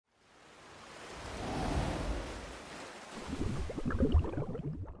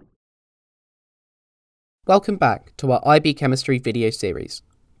Welcome back to our IB Chemistry video series.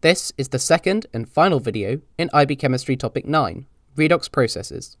 This is the second and final video in IB Chemistry topic 9, redox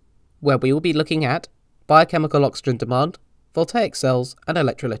processes, where we will be looking at biochemical oxygen demand, voltaic cells and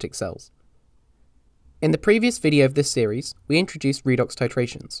electrolytic cells. In the previous video of this series, we introduced redox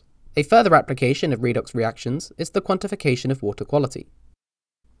titrations. A further application of redox reactions is the quantification of water quality.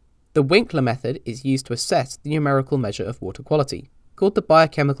 The Winkler method is used to assess the numerical measure of water quality, called the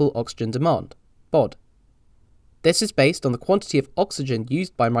biochemical oxygen demand, BOD. This is based on the quantity of oxygen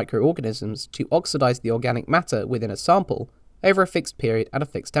used by microorganisms to oxidize the organic matter within a sample over a fixed period at a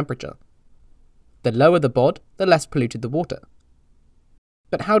fixed temperature. The lower the BOD, the less polluted the water.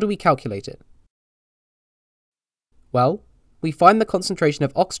 But how do we calculate it? Well, we find the concentration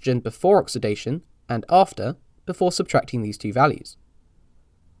of oxygen before oxidation and after before subtracting these two values.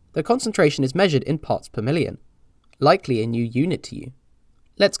 The concentration is measured in parts per million, likely a new unit to you.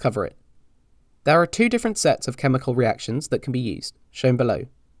 Let's cover it. There are two different sets of chemical reactions that can be used, shown below.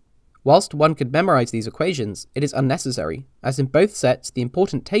 Whilst one could memorize these equations, it is unnecessary, as in both sets the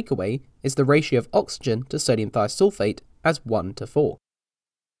important takeaway is the ratio of oxygen to sodium thiosulfate as 1:4.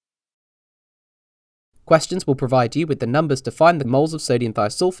 Questions will provide you with the numbers to find the moles of sodium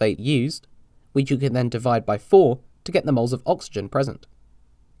thiosulfate used, which you can then divide by 4 to get the moles of oxygen present.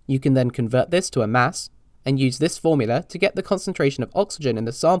 You can then convert this to a mass, and use this formula to get the concentration of oxygen in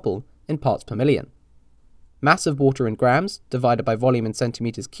the sample in parts per million. Mass of water in grams divided by volume in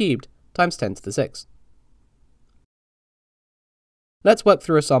centimeters cubed times 10 to the 6. Let's work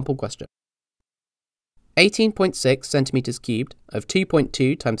through a sample question. 18.6 centimeters cubed of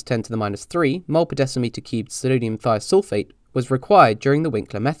 2.2 times 10 to the minus 3 mole per decimeter cubed sodium thiosulfate was required during the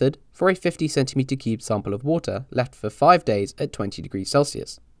Winkler method for a 50 centimeter cubed sample of water left for 5 days at 20 degrees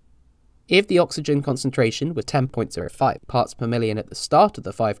Celsius. If the oxygen concentration was 10.05 parts per million at the start of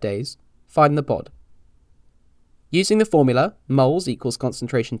the 5 days, find the BOD. Using the formula moles equals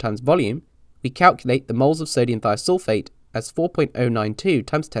concentration times volume, we calculate the moles of sodium thiosulfate as 4.092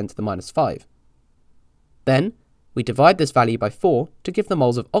 times 10 to the minus 5. Then, we divide this value by 4 to give the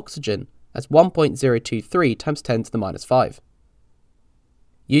moles of oxygen as 1.023 times 10 to the minus 5.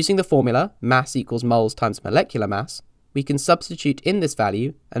 Using the formula mass equals moles times molecular mass, we can substitute in this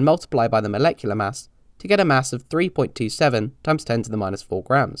value and multiply by the molecular mass to get a mass of 3.27 times 10 to the minus 4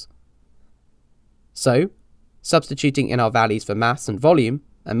 grams. So, substituting in our values for mass and volume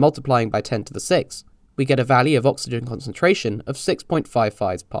and multiplying by 10 to the 6, we get a value of oxygen concentration of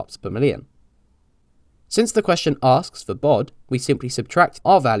 6.55 parts per million. Since the question asks for BOD, we simply subtract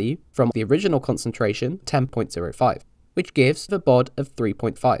our value from the original concentration, 10.05, which gives a BOD of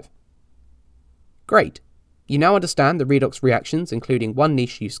 3.5. Great! You now understand the redox reactions, including one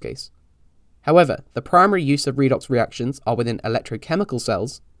niche use case. However, the primary use of redox reactions are within electrochemical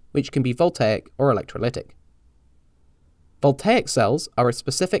cells, which can be voltaic or electrolytic. Voltaic cells are a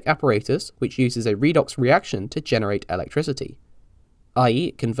specific apparatus which uses a redox reaction to generate electricity, i.e.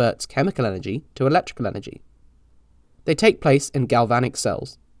 it converts chemical energy to electrical energy. They take place in galvanic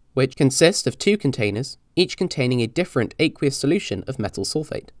cells, which consist of two containers, each containing a different aqueous solution of metal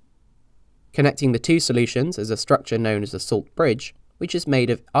sulfate. Connecting the two solutions is a structure known as a salt bridge, which is made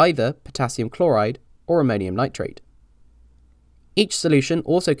of either potassium chloride or ammonium nitrate. Each solution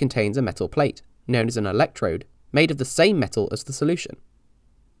also contains a metal plate, known as an electrode, made of the same metal as the solution.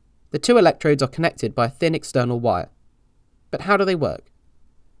 The two electrodes are connected by a thin external wire. But how do they work?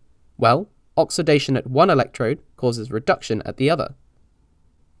 Well, oxidation at one electrode causes reduction at the other.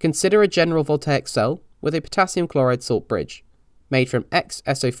 Consider a general voltaic cell with a potassium chloride salt bridge, made from X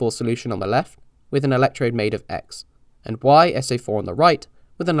SO4 solution on the left with an electrode made of X, and Y SO4 on the right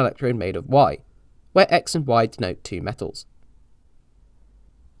with an electrode made of Y, where X and Y denote two metals.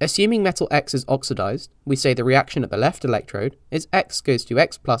 Assuming metal X is oxidized, we say the reaction at the left electrode is X goes to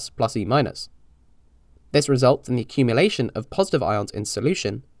X plus plus E minus. This results in the accumulation of positive ions in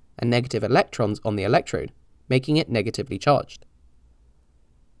solution and negative electrons on the electrode, making it negatively charged.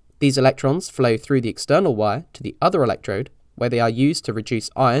 These electrons flow through the external wire to the other electrode, where they are used to reduce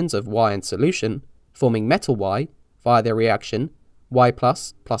ions of Y in solution, forming metal Y via the reaction Y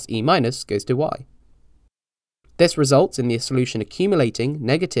plus plus E minus goes to Y. This results in the solution accumulating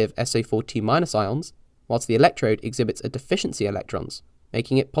negative SO4 minus ions, whilst the electrode exhibits a deficiency electrons,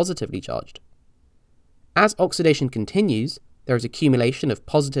 making it positively charged. As oxidation continues, there is accumulation of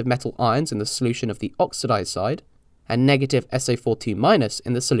positive metal ions in the solution of the oxidized side, and negative SO4 minus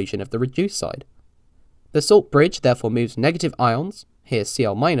in the solution of the reduced side. The salt bridge therefore moves negative ions, here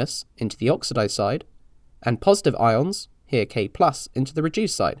Cl minus, into the oxidized side, and positive ions, here K plus, into the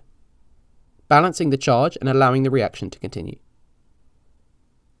reduced side, balancing the charge and allowing the reaction to continue.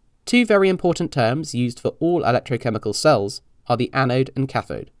 Two very important terms used for all electrochemical cells are the anode and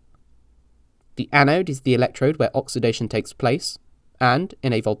cathode. The anode is the electrode where oxidation takes place, and,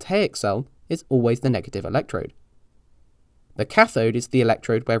 in a voltaic cell, is always the negative electrode. The cathode is the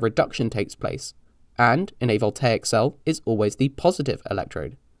electrode where reduction takes place, and, in a voltaic cell, is always the positive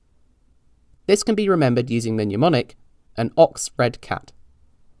electrode. This can be remembered using the mnemonic, an ox red cat.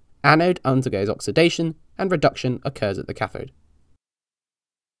 Anode undergoes oxidation, and reduction occurs at the cathode.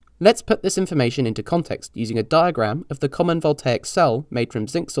 Let's put this information into context using a diagram of the common voltaic cell made from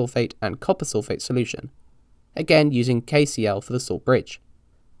zinc sulfate and copper sulfate solution, again using KCl for the salt bridge,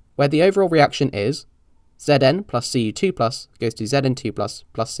 where the overall reaction is Zn plus Cu2 plus goes to Zn2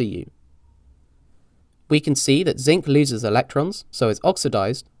 plus Cu. We can see that zinc loses electrons, so is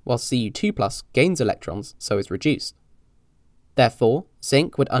oxidized, while Cu2 plus gains electrons, so is reduced. Therefore,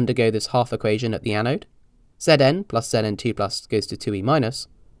 zinc would undergo this half equation at the anode, Zn plus Zn2 plus goes to 2e minus,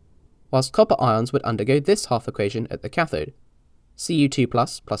 whilst copper ions would undergo this half equation at the cathode, Cu2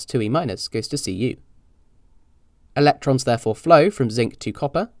 plus 2e minus goes to Cu. Electrons therefore flow from zinc to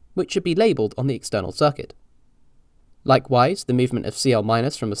copper, which should be labelled on the external circuit. Likewise, the movement of Cl-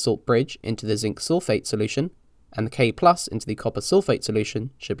 from a salt bridge into the zinc sulfate solution and the K+ into the copper sulfate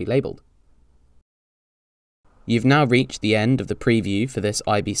solution should be labelled. You've now reached the end of the preview for this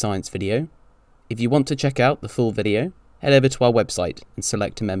IB Science video. If you want to check out the full video, head over to our website and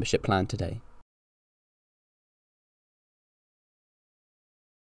select a membership plan today.